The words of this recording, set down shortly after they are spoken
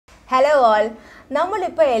Hello all.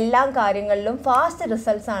 നമ്മളിപ്പോൾ എല്ലാ കാര്യങ്ങളിലും ഫാസ്റ്റ്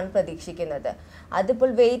റിസൾട്ട്സ് ആണ് പ്രതീക്ഷിക്കുന്നത്. അതിപ്പോൾ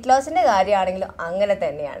weight lossന്റെ കാര്യമാണെങ്കിലും അങ്ങനെ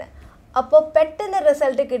തന്നെയാണ്. അപ്പോൾ പെട്ടെന്ന്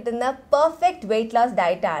റിസൾട്ട് കിട്ടുന്ന പെർഫെക്റ്റ് weight loss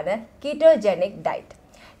ഡയറ്റ് ആണ് ketogenic diet.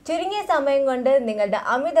 ചുരുങ്ങിയ സമയം കൊണ്ട് നിങ്ങളുടെ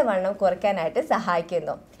അമിതവണ്ണം കുറയ്ക്കാനായിട്ട്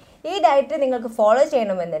സഹായിക്കുന്നു. ഈ ഡയറ്റ് നിങ്ങൾക്ക് ഫോളോ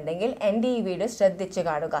ചെയ്യണമെന്നുണ്ടെങ്കിൽ എൻ്റെ ഈ വീഡിയോ ശ്രദ്ധിച്ച്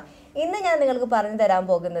കാണുക. ഇന്ന് ഞാൻ നിങ്ങൾക്ക് പറഞ്ഞു തരാൻ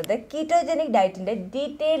പോകുന്നത് കീറ്റോജനിക് ഡയറ്റിൻ്റെ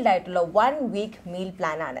ഡീറ്റെയിൽഡ് ആയിട്ടുള്ള 1 വീക്ക് മീൽ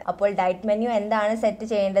പ്ലാൻ ആണ്. അപ്പോൾ ഡയറ്റ് മെനു എന്താണ് സെറ്റ്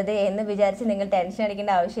ചെയ്യേണ്ടത് എന്ന് വിചാരിച്ച് നിങ്ങൾ ടെൻഷൻ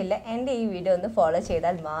അടിക്കേണ്ട ആവശ്യമില്ല. എൻ്റെ ഈ വീഡിയോ ഒന്ന് ഫോളോ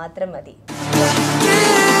ചെയ്താൽ മാത്രം മതി.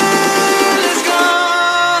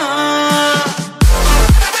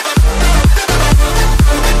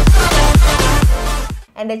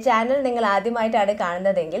 എൻ്റെ ചാനൽ നിങ്ങൾ ആദ്യമായിട്ടാണ്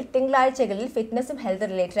കാണുന്നതെങ്കിൽ തിങ്കളാഴ്ചകളിൽ ഫിറ്റ്നസ്സും ഹെൽത്ത്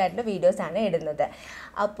റിലേറ്റഡ് ആയിട്ടുള്ള വീഡിയോസാണ് ഇടുന്നത്.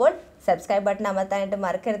 അപ്പോൾ സബ്സ്ക്രൈബ് ബട്ടൺ അമർത്താനായിട്ട്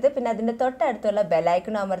മറക്കരുത്. പിന്നെ അതിൻ്റെ തൊട്ടടുത്തുള്ള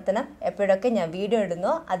ബെല്ലൈക്കൺ അമർത്തണം. എപ്പോഴൊക്കെ ഞാൻ വീഡിയോ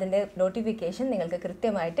ഇടുന്നോ അതിൻ്റെ നോട്ടിഫിക്കേഷൻ നിങ്ങൾക്ക്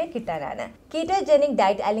കൃത്യമായിട്ട് കിട്ടാനാണ്. കീറ്റോജനിക്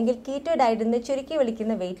ഡയറ്റ് അല്ലെങ്കിൽ കീറ്റോ ഡയറ്റ് എന്ന് ചുരുക്കി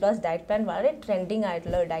വിളിക്കുന്ന വെയിറ്റ് ലോസ് ഡയറ്റ് പ്ലാൻ വളരെ ട്രെൻഡിങ്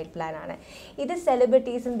ആയിട്ടുള്ള ഒരു ഡയറ്റ് പ്ലാൻ ആണ്. ഇത്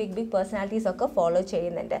സെലിബ്രിറ്റീസും ബിഗ് പേഴ്സണാലിറ്റീസും ഒക്കെ ഫോളോ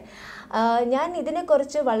ചെയ്യുന്നുണ്ട്. ഞാൻ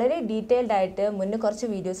ഇതിനെക്കുറിച്ച് വളരെ ഡീറ്റെയിൽഡ് ആയിട്ട് മുന്നേ കുറച്ച്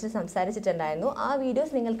വീഡിയോസിൽ സംസാരിച്ചിട്ടുണ്ടായിരുന്നു. ആ വീഡിയോസ്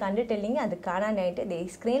നിങ്ങൾ കണ്ടിട്ടില്ലെങ്കിൽ അത് കാണാനായിട്ട് ദേ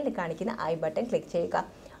സ്ക്രീനിൽ കാണിക്കുന്ന ഐ ബട്ടൺ ക്ലിക്ക് ചെയ്യുക.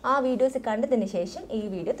 ആ വീഡിയോസ് കണ്ടതിന് ശേഷം ഈ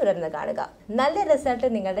വീഡിയോ തുടർന്ന് കാണുക. നല്ല റിസൾട്ട്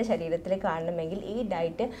നിങ്ങളുടെ ശരീരത്തിൽ കാണണമെങ്കിൽ ഈ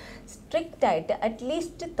ഡയറ്റ് സ്ട്രിക്റ്റ് ആയിട്ട്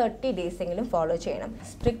അറ്റ്ലീസ്റ്റ് 30 ഡേയ്സെങ്കിലും ഫോളോ ചെയ്യണം.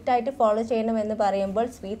 സ്ട്രിക്റ്റ് ആയിട്ട് ഫോളോ ചെയ്യണം എന്ന് പറയുമ്പോൾ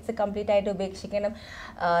സ്വീറ്റ്സ് കംപ്ലീറ്റ് ആയിട്ട് ഉപേക്ഷിക്കണം,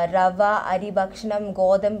 റവ, അരി ഭക്ഷണം,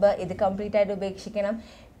 ഗോതമ്പ് ഇത് കംപ്ലീറ്റ് ആയിട്ട് ഉപേക്ഷിക്കണം.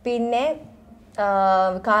 പിന്നെ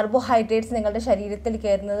കാർബോഹൈഡ്രേറ്റ്സ് നിങ്ങളുടെ ശരീരത്തിൽ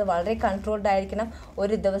കയറുന്നത് വളരെ കൺട്രോൾഡ് ആയിരിക്കണം.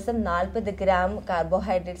 ഒരു ദിവസം 40 ഗ്രാം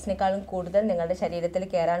കാർബോഹൈഡ്രേറ്റ്സിനേക്കാളും കൂടുതൽ നിങ്ങളുടെ ശരീരത്തിൽ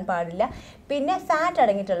കയറാൻ പാടില്ല. പിന്നെ ഫാറ്റ്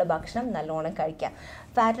അടങ്ങിയിട്ടുള്ള ഭക്ഷണം നല്ലോണം കഴിക്കാം.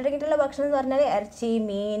 ഫാറ്റ് അടങ്ങിയിട്ടുള്ള ഭക്ഷണം എന്ന് പറഞ്ഞാൽ ഇറച്ചി,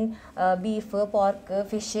 മീൻ, ബീഫ്, പോർക്ക്,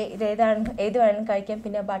 ഫിഷ് ഇത് ഏത് വേണമെങ്കിലും കഴിക്കാം.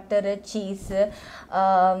 പിന്നെ ബട്ടർ, ചീസ്,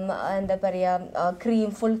 എന്താ പറയുക, ക്രീം,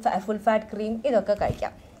 ഫുൾ ഫാറ്റ് ക്രീം ഇതൊക്കെ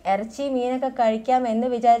കഴിക്കാം. ഇറച്ചി, മീനൊക്കെ കഴിക്കാം എന്ന്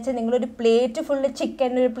വിചാരിച്ച് നിങ്ങളൊരു പ്ലേറ്റ് ഫുള്ള്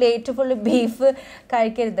ചിക്കൻ, ഒരു പ്ലേറ്റ് ഫുള്ള് ബീഫ്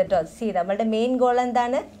കഴിക്കരുത് കേട്ടോ. നമ്മളുടെ മെയിൻ ഗോൾ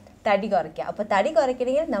എന്താണ്? തടി കുറയ്ക്കുക. അപ്പോൾ തടി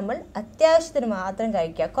കുറയ്ക്കണമെങ്കിൽ നമ്മൾ അത്യാവശ്യത്തിന് മാത്രം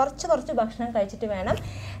കഴിക്കുക. കുറച്ച് ഭക്ഷണം കഴിച്ചിട്ട് വേണം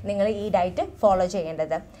നിങ്ങൾ ഈ ഡയറ്റ് ഫോളോ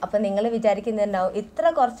ചെയ്യേണ്ടത്. അപ്പോൾ നിങ്ങൾ വിചാരിക്കുന്നുണ്ടാവും ഇത്ര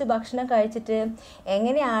കുറച്ച് ഭക്ഷണം കഴിച്ചിട്ട്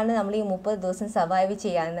എങ്ങനെയാണ് നമ്മൾ ഈ 30 ദിവസം സർവൈവ്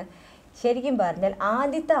ചെയ്യാമെന്ന്. ശരിക്കും പറഞ്ഞാൽ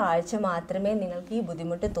ആദ്യത്തെ ആഴ്ച മാത്രമേ നിങ്ങൾക്ക് ഈ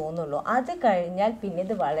ബുദ്ധിമുട്ട് തോന്നുള്ളൂ. അത് കഴിഞ്ഞാൽ പിന്നെ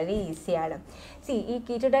ഇത് വളരെ ഈസിയാണ്. ഈ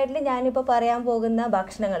കീറ്റോ ഡയറ്റിൽ ഞാനിപ്പോൾ പറയാൻ പോകുന്ന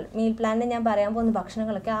ഭക്ഷണങ്ങൾ, മീൽ പ്ലാനിൽ ഞാൻ പറയാൻ പോകുന്ന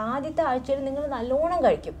ഭക്ഷണങ്ങളൊക്കെ ആദ്യത്തെ ആഴ്ചയിൽ നിങ്ങൾ നല്ലോണം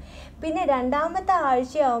കഴിക്കും. പിന്നെ രണ്ടാമത്തെ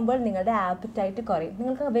ആഴ്ചയാകുമ്പോൾ നിങ്ങളുടെ ആപ്പറ്റൈറ്റ് കുറയും.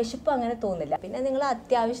 നിങ്ങൾക്ക് വിശപ്പ് അങ്ങനെ തോന്നില്ല. പിന്നെ നിങ്ങൾ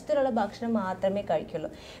അത്യാവശ്യത്തിലുള്ള ഭക്ഷണം മാത്രമേ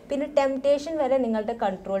കഴിക്കുള്ളൂ. പിന്നെ ടെംപ്റ്റേഷൻ വരെ നിങ്ങളുടെ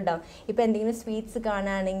കൺട്രോൾഡാവും. ഇപ്പോൾ എന്തെങ്കിലും സ്വീറ്റ്സ്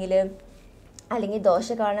കാണുകയാണെങ്കിൽ അല്ലെങ്കിൽ ദോശ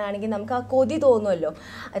കാണുകയാണെങ്കിൽ നമുക്ക് ആ കൊതി തോന്നുമല്ലോ.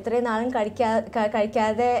 ഇത്രയും നാളും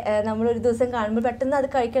കഴിക്കാതെ നമ്മളൊരു ദിവസം കാണുമ്പോൾ പെട്ടെന്ന് അത്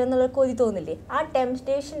കഴിക്കണം എന്നുള്ള കൊതി തോന്നില്ലേ? ആ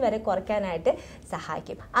ടെംപ്റ്റേഷൻ വരെ കുറയ്ക്കാനായിട്ട്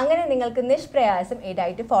സഹായിക്കും. അങ്ങനെ നിങ്ങൾക്ക് നിഷ്പ്രയാസം ഈ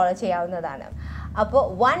ഡയറ്റ് ഫോളോ ചെയ്യാവുന്നതാണ്. അപ്പോൾ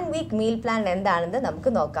 1 വീക്ക് മീൽ പ്ലാൻ എന്താണെന്ന്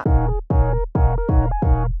നമുക്ക് നോക്കാം.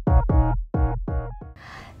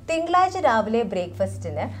 തിങ്കളാഴ്ച രാവിലെ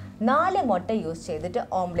ബ്രേക്ക്ഫാസ്റ്റിന് 4 മുട്ട യൂസ് ചെയ്തിട്ട്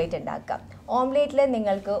ഓംലേറ്റ് ഉണ്ടാക്കാം. ഓംലേറ്റിൽ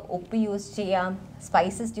നിങ്ങൾക്ക് ഉപ്പ് യൂസ് ചെയ്യാം,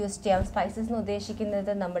 സ്പൈസസ് യൂസ് ചെയ്യാം. സ്പൈസസ് എന്ന്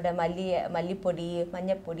ഉദ്ദേശിക്കുന്നത് നമ്മുടെ മല്ലിപ്പൊടി,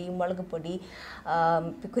 മഞ്ഞൾപ്പൊടി, മുളക് പൊടി,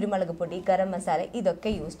 കുരുമുളക് പൊടി, ഗരം മസാല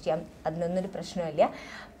ഇതൊക്കെ യൂസ് ചെയ്യാം. അതിനൊന്നൊരു പ്രശ്നമില്ല.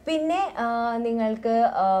 പിന്നെ നിങ്ങൾക്ക്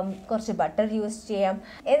കുറച്ച് ബട്ടർ യൂസ് ചെയ്യാം.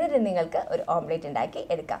 എന്നിട്ട് നിങ്ങൾക്ക് ഒരു ഓംലേറ്റ് ഉണ്ടാക്കി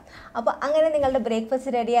എടുക്കാം. അപ്പോൾ അങ്ങനെ നിങ്ങളുടെ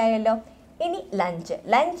ബ്രേക്ക്ഫാസ്റ്റ് റെഡി ആയല്ലോ. ഇനി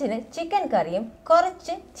ലഞ്ചിന് ചിക്കൻ കറിയും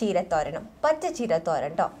കുറച്ച് ചീരത്തോരനും, പച്ച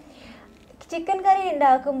ചീരത്തോരൻ കേട്ടോ. ചിക്കൻ കറി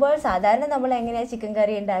ഉണ്ടാക്കുമ്പോൾ സാധാരണ നമ്മൾ എങ്ങനെയാണ് ചിക്കൻ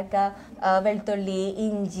കറി ഉണ്ടാക്കുക? വെളുത്തുള്ളി,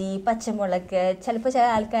 ഇഞ്ചി, പച്ചമുളക്, ചിലപ്പോൾ ചില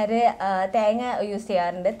ആൾക്കാർ തേങ്ങ യൂസ്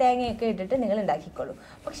ചെയ്യാറുണ്ട്. തേങ്ങയൊക്കെ ഇട്ടിട്ട് നിങ്ങൾ ഉണ്ടാക്കിക്കോളൂ.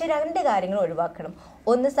 പക്ഷേ 2 കാര്യങ്ങൾ ഒഴിവാക്കണം.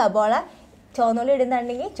 ഒന്ന് സബോള, ചുവന്നുള്ളി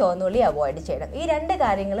ഇടുന്നുണ്ടെങ്കിൽ ചുവന്നുള്ളി അവോയ്ഡ് ചെയ്യണം. ഈ 2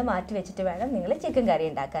 കാര്യങ്ങൾ മാറ്റി വെച്ചിട്ട് വേണം നിങ്ങൾ ചിക്കൻ കറി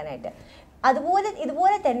ഉണ്ടാക്കാനായിട്ട്.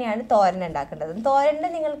 ഇതുപോലെ തന്നെയാണ് തോരൻ ഉണ്ടാക്കേണ്ടത്. തോരന്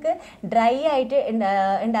നിങ്ങൾക്ക് ഡ്രൈ ആയിട്ട്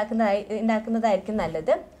ഉണ്ടാക്കുന്നതായിരിക്കും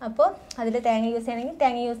നല്ലത്. അപ്പോൾ അതിൽ തേങ്ങ യൂസ് ചെയ്യണമെങ്കിൽ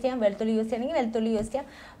തേങ്ങ യൂസ് ചെയ്യാം, വെളുത്തുള്ളി യൂസ് ചെയ്യണമെങ്കിൽ വെളുത്തുള്ളി യൂസ് ചെയ്യാം.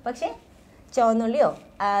 പക്ഷേ ചുവന്നുള്ളിയോ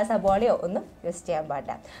സബോളയോ ഒന്നും യൂസ് ചെയ്യാൻ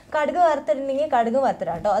പാടില്ല. കടുക് വറുത്തിട്ടുണ്ടെങ്കിൽ കടുക്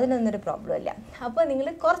വറുത്തിടാം കേട്ടോ, അതിനൊന്നൊരു പ്രോബ്ലം ഇല്ല. അപ്പോൾ നിങ്ങൾ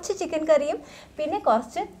കുറച്ച് ചിക്കൻ കറിയും പിന്നെ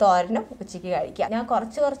കുറച്ച് തോരനും ഉച്ചയ്ക്ക് കഴിക്കുക. ഞാൻ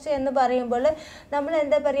കുറച്ച് എന്ന് പറയുമ്പോൾ നമ്മൾ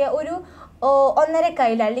എന്താ പറയുക, ഒരു 1.5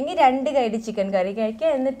 കയ്യിൽ അല്ലെങ്കിൽ 2 കയ്യിൽ ചിക്കൻ കറി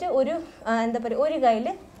കഴിക്കുക. എന്നിട്ട് ഒരു കയ്യിൽ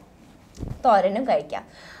തോരനും കഴിക്കാം.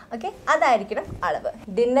 ഓക്കെ, അതായിരിക്കണം അളവ്.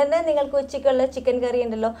 ഡിന്നറിന് നിങ്ങൾക്ക് ഉച്ചയ്ക്കുള്ള ചിക്കൻ കറി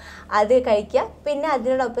ഉണ്ടല്ലോ അത് കഴിക്കുക. പിന്നെ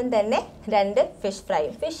അതിനോടൊപ്പം തന്നെ 2 ഫിഷ്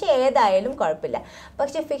ഫ്രൈയും. ഫിഷ് ഏതായാലും കുഴപ്പമില്ല.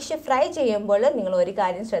 പക്ഷേ ഫിഷ് ഫ്രൈ ചെയ്യുമ്പോൾ നിങ്ങൾ ഒരു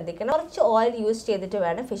കാര്യം ശ്രദ്ധിക്കണം, കുറച്ച് ഓയിൽ യൂസ് ചെയ്തിട്ട്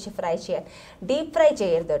വേണം ഫിഷ് ഫ്രൈ ചെയ്യാൻ. ഡീപ്പ് ഫ്രൈ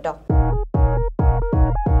ചെയ്യരുത് കേട്ടോ.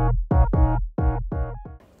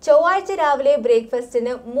 ചൊവ്വാഴ്ച രാവിലെ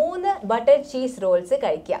ബ്രേക്ക്ഫാസ്റ്റിന് 3 ബട്ടർ ചീസ് റോൾസ്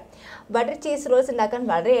കഴിക്കുക. ബട്ടർ ചീസ് റോൾസ് ഉണ്ടാക്കാൻ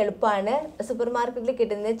വളരെ എളുപ്പമാണ്. സൂപ്പർ മാർക്കറ്റിൽ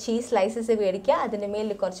കിട്ടുന്ന ചീസ് സ്ലൈസസ് മേടിക്കുക, അതിൻ്റെ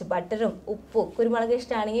മേലിൽ കുറച്ച് ബട്ടറും ഉപ്പും കുരുമുളക്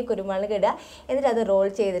ഇഷ്ടമാണെങ്കിൽ കുരുമുളക് ഇടുക, എന്നിട്ട് അത് റോൾ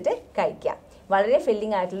ചെയ്തിട്ട് കഴിക്കുക. വളരെ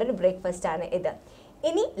ഫില്ലിംഗ് ആയിട്ടുള്ളൊരു ബ്രേക്ക്ഫാസ്റ്റാണ് ഇത്.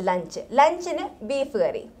 ഇനി ലഞ്ചിന് ബീഫ്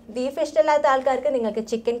കറി. ബീഫ് ഇഷ്ടമില്ലാത്ത ആൾക്കാർക്ക് നിങ്ങൾക്ക്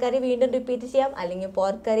ചിക്കൻ കറി വീണ്ടും റിപ്പീറ്റ് ചെയ്യാം, അല്ലെങ്കിൽ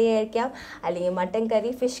പോർക്ക് കറി കഴിക്കാം, അല്ലെങ്കിൽ മട്ടൻ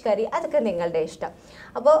കറി, ഫിഷ് കറി, അതൊക്കെ നിങ്ങളുടെ ഇഷ്ടം.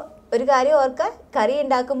 അപ്പോൾ ഒരു കാര്യം ഓർക്കുക, കറി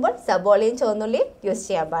ഉണ്ടാക്കുമ്പോൾ സബോളയും ചുവന്നുള്ളിയും യൂസ്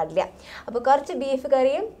ചെയ്യാൻ പാടില്ല. അപ്പോൾ കുറച്ച് ബീഫ്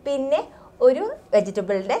കറിയും പിന്നെ ഒരു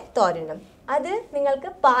വെജിറ്റബിളിൻ്റെ തോരനും. അത്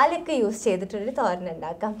നിങ്ങൾക്ക് പാലക്ക് യൂസ് ചെയ്തിട്ടൊരു തോരൻ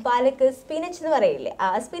ഉണ്ടാക്കാം. പാലക്ക് സ്പിനച്ച് എന്ന് പറയില്ലേ, ആ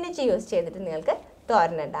സ്പിനച്ച് യൂസ് ചെയ്തിട്ട് നിങ്ങൾക്ക്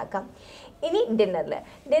തോരൻ ഉണ്ടാക്കാം. ഇനി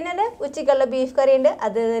ഡിന്നറിൽ ഉച്ചയ്ക്കുള്ള ബീഫ് കറി ഉണ്ട്,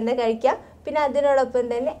 അത് തന്നെ കഴിക്കാം. പിന്നെ അതിനോടൊപ്പം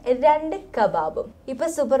തന്നെ 2 കബാബും. ഇപ്പോൾ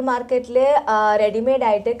സൂപ്പർ മാർക്കറ്റിൽ റെഡിമെയ്ഡ്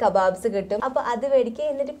ആയിട്ട് കബാബ്സ് കിട്ടും. അപ്പോൾ അത് മേടിക്കുക,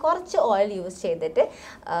 എന്നിട്ട് കുറച്ച് ഓയിൽ യൂസ് ചെയ്തിട്ട്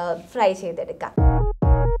ഫ്രൈ ചെയ്തെടുക്കാം.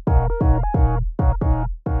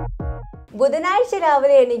 ബുധനാഴ്ച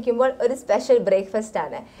രാവിലെ എണീക്കുമ്പോൾ ഒരു സ്പെഷ്യൽ ബ്രേക്ക്ഫാസ്റ്റ്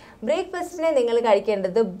ആണ്. ബ്രേക്ക്ഫാസ്റ്റിന് നിങ്ങൾ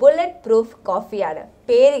കഴിക്കേണ്ടത് ബുള്ളറ്റ് പ്രൂഫ് കോഫിയാണ്.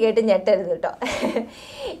 പേര് കേട്ട് ഞെട്ടരുത് കേട്ടോ.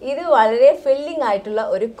 ഇത് വളരെ ഫില്ലിംഗ് ആയിട്ടുള്ള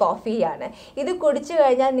ഒരു കോഫിയാണ്. ഇത് കുടിച്ചു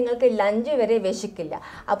കഴിഞ്ഞാൽ നിങ്ങൾക്ക് ലഞ്ച് വരെ വിശക്കില്ല.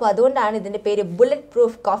 അപ്പോൾ അതുകൊണ്ടാണ് ഇതിൻ്റെ പേര് ബുള്ളറ്റ്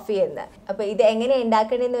പ്രൂഫ് കോഫി എന്ന്. അപ്പോൾ ഇത് എങ്ങനെ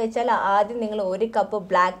ഉണ്ടാക്കണമെന്ന് വെച്ചാൽ, ആദ്യം നിങ്ങൾ 1 cup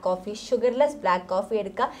black coffee, sugarless black coffee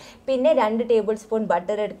എടുക്കുക. പിന്നെ 2 ടേബിൾ സ്പൂൺ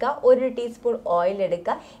ബട്ടർ എടുക്കുക, 1 ടീസ്പൂൺ ഓയിൽ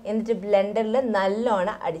എടുക്കുക, എന്നിട്ട് ബ്ലെൻഡറിൽ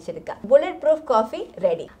നല്ലോണം അടിച്ചെടുക്കുക. Bullet proof coffee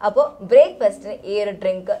ready. അപ്പോൾ ബ്രേക്ക്ഫാസ്റ്റിന് ഈ ഒരു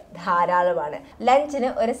ഡ്രിങ്ക് ധാരാളമാണ്. ലഞ്ചിന്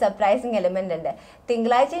ഒരു സർപ്രൈസിങ് എലിമെൻ്റ് ഉണ്ട്.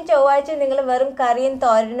 തിങ്കളാഴ്ചയും ചൊവ്വാഴ്ചയും നിങ്ങൾ വെറും കറിയും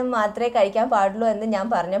തോരനും മാത്രമേ കഴിക്കാൻ പാടുള്ളൂ എന്ന് ഞാൻ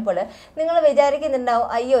പറഞ്ഞപ്പോൾ നിങ്ങൾ വിചാരിക്കുന്നുണ്ടാവും,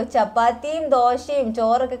 അയ്യോ ചപ്പാത്തിയും ദോശയും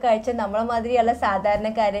ചോറൊക്കെ കഴിച്ച് നമ്മളെ മാതിരിയുള്ള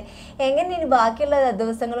സാധാരണക്കാർ എങ്ങനെ ഇനി ബാക്കിയുള്ള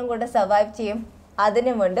ദിവസങ്ങളും കൂടെ സർവൈവ് ചെയ്യും?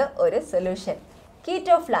 അതിനുമുണ്ട് ഒരു സൊല്യൂഷൻ.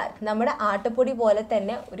 Keto flower. നമ്മുടെ ആട്ടപ്പൊടി പോലെ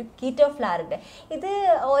തന്നെ ഒരു കീറ്റോ ഫ്ലവർ ഉണ്ട്. ഇത്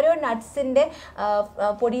ഓരോ നട്ട്സിൻ്റെ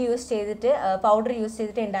പൊടി യൂസ് ചെയ്തിട്ട്, പൗഡർ യൂസ്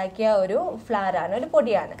ചെയ്തിട്ട് ഉണ്ടാക്കിയ ഒരു ഫ്ലവറാണ്, ഒരു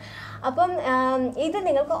പൊടിയാണ്. അപ്പം ഇത്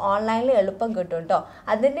നിങ്ങൾക്ക് ഓൺലൈനിൽ എളുപ്പം കിട്ടും കേട്ടോ.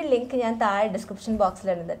 അതിൻ്റെ ലിങ്ക് ഞാൻ താഴെ ഡിസ്ക്രിപ്ഷൻ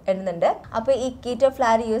ബോക്സിൽ ഇടുന്നുണ്ട്. അപ്പോൾ ഈ കീറ്റോ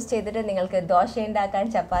ഫ്ലവർ യൂസ് ചെയ്തിട്ട് നിങ്ങൾക്ക് ദോശ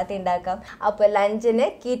ഉണ്ടാക്കാം, ചപ്പാത്തി ഉണ്ടാക്കാം. അപ്പോൾ ലഞ്ചിന്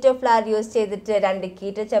കീറ്റോ ഫ്ലവർ യൂസ് ചെയ്തിട്ട് 2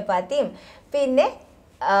 കീറ്റോ ചപ്പാത്തിയും പിന്നെ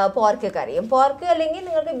പോർക്ക് കറിയും. പോർക്ക് അല്ലെങ്കിൽ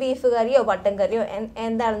നിങ്ങൾക്ക് ബീഫ് കറിയോ മട്ടൻ കറിയോ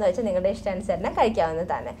എന്താണെന്ന് വെച്ചാൽ നിങ്ങളുടെ ഇഷ്ടാനുസരണം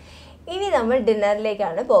കഴിക്കാവുന്നതാണ്. ഇനി നമ്മൾ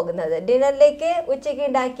ഡിന്നറിലേക്കാണ് പോകുന്നത്. ഡിന്നറിലേക്ക് ഉച്ചയ്ക്ക്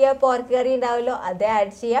ഉണ്ടാക്കിയ പോർക്ക് കറി ഉണ്ടാവുമല്ലോ, അത്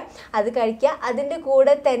ആഡ് ചെയ്യുക, അത് കഴിക്കുക. അതിൻ്റെ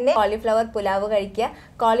കൂടെ തന്നെ കോളിഫ്ലവർ പുലാവ് കഴിക്കുക.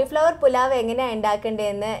 കോളിഫ്ലവർ പുലാവ് എങ്ങനെയാണ്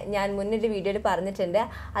ഉണ്ടാക്കേണ്ടതെന്ന് ഞാൻ മുന്നൊരു വീഡിയോയിൽ പറഞ്ഞിട്ടുണ്ട്.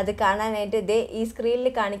 അത് കാണാനായിട്ട് ഈ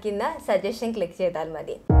സ്ക്രീനിൽ കാണിക്കുന്ന സജഷൻ ക്ലിക്ക് ചെയ്താൽ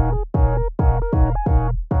മതി.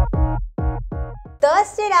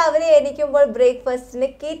 തേഴ്സ്ഡേ രാവിലെ എണീക്കുമ്പോൾ ബ്രേക്ക്ഫാസ്റ്റിന്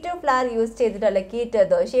കീറ്റോ ഫ്ലവർ യൂസ് ചെയ്തിട്ടുള്ള കീറ്റോ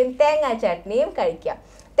ദോശയും തേങ്ങാ ചട്നിയും കഴിക്കുക.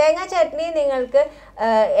 തേങ്ങാ ചട്നി നിങ്ങൾക്ക്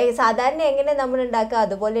സാധാരണ എങ്ങനെ നമ്മൾ ഉണ്ടാക്കുക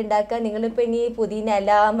അതുപോലെ ഉണ്ടാക്കുക. നിങ്ങളിപ്പോൾ ഇനി പുതിന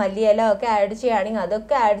ഇല, മല്ലിയില ഒക്കെ ആഡ് ചെയ്യുകയാണെങ്കിൽ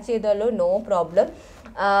അതൊക്കെ ആഡ് ചെയ്തോളൂ, നോ പ്രോബ്ലം.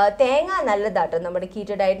 തേങ്ങ നല്ലതാട്ടോ, നമ്മുടെ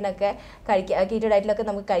കീറ്റോ ഡയറ്റിലൊക്കെ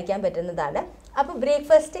നമുക്ക് കഴിക്കാൻ പറ്റുന്നതാണ്. അപ്പോൾ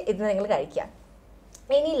ബ്രേക്ക്ഫാസ്റ്റ് ഇത് നിങ്ങൾ കഴിക്കുക.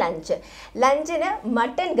 ഇനി ലഞ്ചിന്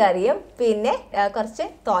മട്ടൻ കറിയും പിന്നെ കുറച്ച്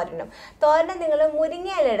തോരനും നിങ്ങൾ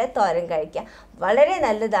മുരിങ്ങയിലയുടെ തോരൻ കഴിക്കുക. വളരെ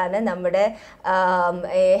നല്ലതാണ് നമ്മുടെ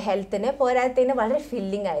ഹെൽത്തിന്, പോരാത്തതിന് വളരെ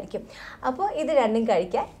ഫില്ലിംഗ് ആയിരിക്കും. അപ്പോൾ ഇത് രണ്ടും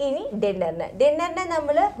കഴിക്കുക. ഇനി ഡിന്നറിന്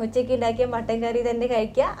നമ്മൾ ഉച്ചയ്ക്ക് ഉണ്ടാക്കിയ മട്ടൻ കറി തന്നെ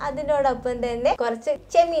കഴിക്കുക. അതിനോടൊപ്പം തന്നെ കുറച്ച്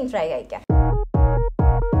ചെമ്മീൻ ഫ്രൈ കഴിക്കുക.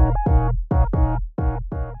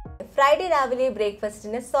 ഫ്രൈഡേ രാവിലെ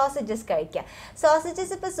ബ്രേക്ക്ഫാസ്റ്റിന് സോസേജസ് കഴിക്കുക.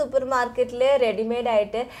 സോസേജസ് ഇപ്പോൾ സൂപ്പർ മാർക്കറ്റിൽ റെഡിമെയ്ഡ്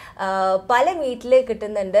ആയിട്ട് പല മീറ്റിൽ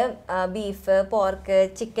കിട്ടുന്നുണ്ട്. ബീഫ്, പോർക്ക്,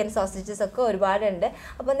 ചിക്കൻ സോസേജസ് ഒക്കെ ഒരുപാടുണ്ട്.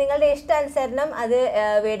 അപ്പോൾ നിങ്ങളുടെ ഇഷ്ടാനുസരണം അത്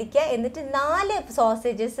മേടിക്കുക. എന്നിട്ട് 4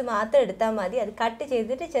 സോസേജസ് മാത്രം എടുത്താൽ മതി. അത് കട്ട്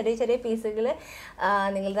ചെയ്തിട്ട് ചെറിയ ചെറിയ പീസുകൾ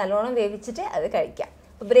നിങ്ങൾ നല്ലോണം വേവിച്ചിട്ട് അത് കഴിക്കുക.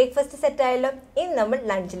 ബ്രേക്ക്ഫാസ്റ്റ് സെറ്റായല്ലോ. ഇനി നമ്മൾ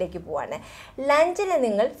ലഞ്ചിലേക്ക് പോവാണ്. ലഞ്ചിന്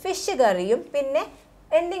നിങ്ങൾ ഫിഷ് കറിയും പിന്നെ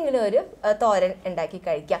എന്തെങ്കിലും ഒരു തോരൻ ഉണ്ടാക്കി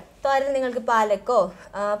കഴിക്കാം. തോരൻ നിങ്ങൾക്ക് പാലക്കോ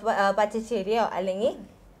പച്ചച്ചേരിയോ അല്ലെങ്കിൽ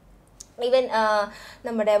ഈവൻ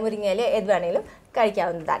നമ്മുടെ മുരിങ്ങയില ഏത് വേണമെങ്കിലും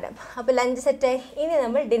കഴിക്കാവുന്നതാണ്. അപ്പോൾ ലഞ്ച് സെറ്റായി. ഇനി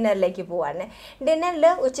നമ്മൾ ഡിന്നറിലേക്ക് പോവാണ്. ഡിന്നറിൽ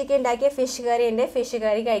ഉച്ചയ്ക്ക് ഉണ്ടാക്കിയ ഫിഷ്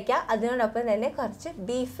കറി കഴിക്കുക. അതിനോടൊപ്പം തന്നെ കുറച്ച്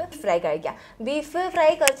ബീഫ് ഫ്രൈ കഴിക്കുക. ബീഫ്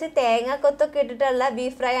ഫ്രൈ കുറച്ച് തേങ്ങ കൊത്തൊക്കെ ഇട്ടിട്ടുള്ള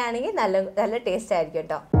ബീഫ് ഫ്രൈ ആണെങ്കിൽ നല്ല ടേസ്റ്റ് ആയിരിക്കും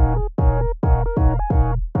കേട്ടോ.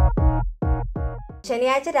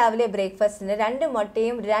 ശനിയാഴ്ച രാവിലെ ബ്രേക്ക്ഫാസ്റ്റിന് 2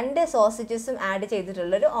 മുട്ടയും 2 സോസേജസും ആഡ്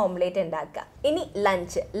ചെയ്തിട്ടുള്ളൊരു ഓംലേറ്റ് ഉണ്ടാക്കുക. ഇനി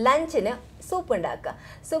ലഞ്ചിന് സൂപ്പ് ഉണ്ടാക്കുക.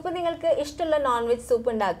 സൂപ്പ് നിങ്ങൾക്ക് ഇഷ്ടമുള്ള നോൺ വെജ് സൂപ്പ്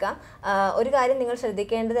ഉണ്ടാക്കാം. ഒരു കാര്യം നിങ്ങൾ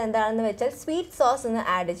ശ്രദ്ധിക്കേണ്ടത് എന്താണെന്ന് വെച്ചാൽ സ്വീറ്റ് സോസ് ഒന്നും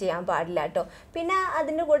ആഡ് ചെയ്യാൻ പാടില്ല കേട്ടോ. പിന്നെ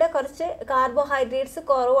അതിൻ്റെ കൂടെ കുറച്ച് കാർബോഹൈഡ്രേറ്റ്സ്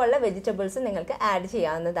കുറവുള്ള വെജിറ്റബിൾസ് നിങ്ങൾക്ക് ആഡ്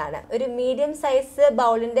ചെയ്യാവുന്നതാണ്. ഒരു മീഡിയം സൈസ്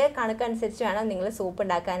ബൗളിൻ്റെ കണക്കനുസരിച്ച് വേണം നിങ്ങൾ സൂപ്പ്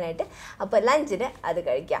ഉണ്ടാക്കാനായിട്ട്. അപ്പോൾ ലഞ്ചിന് അത്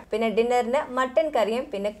കഴിക്കാം. പിന്നെ ഡിന്നറിന് മട്ടൻ കറിയും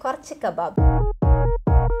പിന്നെ കുറച്ച് കബാബ്.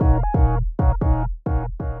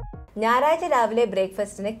 ഞായറാഴ്ച രാവിലെ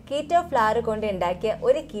ബ്രേക്ക്ഫാസ്റ്റിന് കീറ്റോ ഫ്ലവർ കൊണ്ട് ഉണ്ടാക്കിയ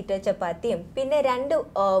ഒരു കീറ്റോ ചപ്പാത്തിയും പിന്നെ 2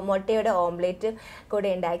 മുട്ടയുടെ ഓംലേറ്റും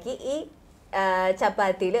കൂടെ ഉണ്ടാക്കി ഈ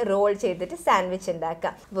ചപ്പാത്തിയിൽ റോൾ ചെയ്തിട്ട് സാൻഡ്വിച്ച്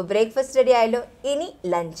ഉണ്ടാക്കാം. അപ്പോൾ ബ്രേക്ക്ഫാസ്റ്റ് റെഡി ആയല്ലോ. ഇനി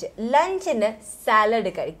ലഞ്ചിന്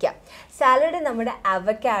സാലഡ് കഴിക്കാം. സാലഡ് നമ്മുടെ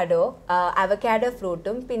അവക്കാഡോ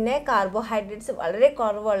ഫ്രൂട്ടും പിന്നെ കാർബോഹൈഡ്രേറ്റ്സ് വളരെ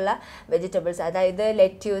കുറവുള്ള വെജിറ്റബിൾസ്, അതായത്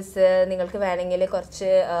ലെറ്റ്യൂസ്, നിങ്ങൾക്ക് വേണമെങ്കിൽ കുറച്ച്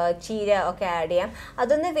ചീര ഒക്കെ ആഡ് ചെയ്യാം.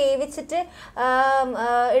 അതൊന്ന് വേവിച്ചിട്ട്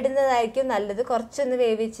ഇടുന്നതായിരിക്കും നല്ലത്. കുറച്ചൊന്ന്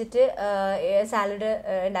വേവിച്ചിട്ട് സാലഡ്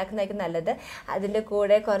ഉണ്ടാക്കുന്നതായിരിക്കും നല്ലത്. അതിൻ്റെ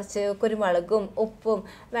കൂടെ കുറച്ച് കുരുമുളകും ഉപ്പും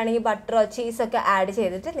വേണമെങ്കിൽ ബട്ടറോ ചീസൊക്കെ ആഡ്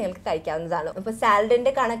ചെയ്തിട്ട് നിങ്ങൾക്ക് കഴിക്കാവുന്നതാണ്. ഇപ്പോൾ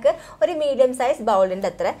സാലഡിൻ്റെ കണക്ക് ഒരു മീഡിയം സൈസ് ബൗളിൻ്റെ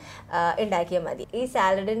അത്ര ഉണ്ടാക്കിയാൽ മതി. ഈ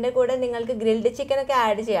സാലഡിൻ്റെ കൂടെ നിങ്ങൾക്ക് ഗ്രിൽഡ് ചിക്കനൊക്കെ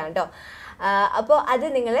ആഡ് ചെയ്യാം കേട്ടോ. അപ്പോൾ അത്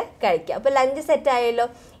നിങ്ങൾ കഴിക്കുക. അപ്പോൾ ലഞ്ച് സെറ്റ് ആയല്ലോ.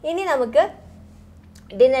 ഇനി നമുക്ക്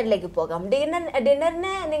ഡിന്നറിലേക്ക് പോകാം. ഡിന്നറിന്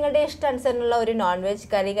നിങ്ങളുടെ ഇഷ്ടാനുസരണമുള്ള ഒരു നോൺ വെജ്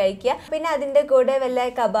കറി കഴിക്കുക. പിന്നെ അതിൻ്റെ കൂടെ വല്ല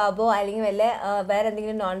കബാബോ അല്ലെങ്കിൽ വല്ല വേറെ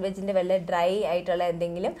എന്തെങ്കിലും നോൺ വെജിൻ്റെ വല്ല ഡ്രൈ ആയിട്ടുള്ള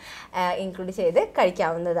എന്തെങ്കിലും ഇൻക്ലൂഡ് ചെയ്ത്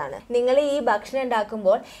കഴിക്കാവുന്നതാണ്. നിങ്ങൾ ഈ ഭക്ഷണം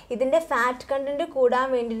ഉണ്ടാക്കുമ്പോൾ ഇതിൻ്റെ ഫാറ്റ് കണ്ടൻറ്റ് കൂടാൻ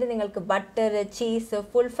വേണ്ടിയിട്ട് നിങ്ങൾക്ക് butter, cheese,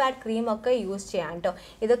 full fat cream ഒക്കെ യൂസ് ചെയ്യാം കേട്ടോ.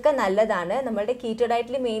 ഇതൊക്കെ നല്ലതാണ്. നമ്മുടെ കീറ്റോ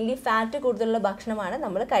ഡയറ്റിൽ മെയിൻലി ഫാറ്റ് കൂടുതലുള്ള ഭക്ഷണമാണ്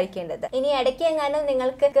നമ്മൾ കഴിക്കേണ്ടത്. ഇനി ഇടയ്ക്ക് എങ്ങാനും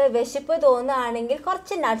നിങ്ങൾക്ക് വിശപ്പ് തോന്നുകയാണെങ്കിൽ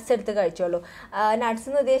കുറച്ച് നട്ട്സ് എടുത്ത് കഴിച്ചോളൂ. നട്ട്സ്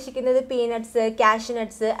എന്ന് ഉദ്ദേശിക്കുന്നത് peanuts, cashew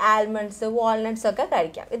nuts, almonds, walnuts ഒക്കെ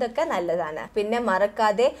കഴിക്കാം. ഇതൊക്കെ നല്ലതാണ്. പിന്നെ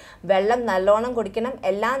മറക്കാതെ വെള്ളം നല്ലോണം കുടിക്കണം.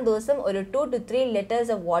 എല്ലാ ദിവസവും ഒരു 2 to 3 liters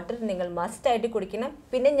ഓഫ് വാട്ടർ നിങ്ങൾ മസ്റ്റ് ആയിട്ട് കുടിക്കണം.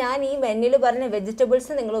 പിന്നെ ഞാൻ ഈ മെനുവിൽ പറഞ്ഞ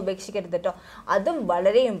വെജിറ്റബിൾസ് നിങ്ങൾ ഉപേക്ഷിക്കരുത് കേട്ടോ. അതും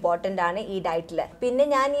വളരെ ഇമ്പോർട്ടൻ്റ് ആണ് ഈ ഡയറ്റിൽ. പിന്നെ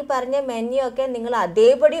ഞാൻ ഈ പറഞ്ഞ മെനു ഒക്കെ നിങ്ങൾ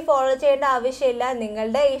അതേപടി ഫോളോ ചെയ്യേണ്ട ആവശ്യമില്ല.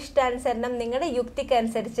 നിങ്ങളുടെ ഇഷ്ടാനുസരണം നിങ്ങളുടെ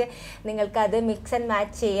യുക്തിക്കനുസരിച്ച് നിങ്ങൾക്കത് മിക്സ് ആൻഡ്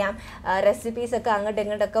മാച്ച് ചെയ്യാം. റെസിപ്പീസൊക്കെ അങ്ങോട്ടും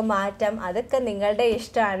ഇങ്ങോട്ടൊക്കെ മാറ്റാം. അതൊക്കെ നിങ്ങളുടെ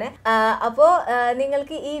ഇഷ്ടമാണ്. അപ്പോൾ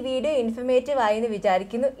നിങ്ങൾക്ക് ഈ വീഡിയോ ഇൻഫർമേറ്റീവ് ആയി എന്ന്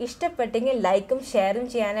വിചാരിക്കുന്നു. ഇഷ്ടപ്പെട്ടെങ്കിൽ ലൈക്കും ഷെയറും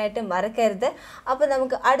ചെയ്യാനായിട്ട് മറക്കരുത്. അപ്പോൾ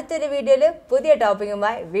നമുക്ക് അടുത്തൊരു വീഡിയോയിൽ പുതിയ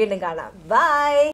ടോപ്പിക്കുമായി വീണ്ടും കാണാം. ബൈ.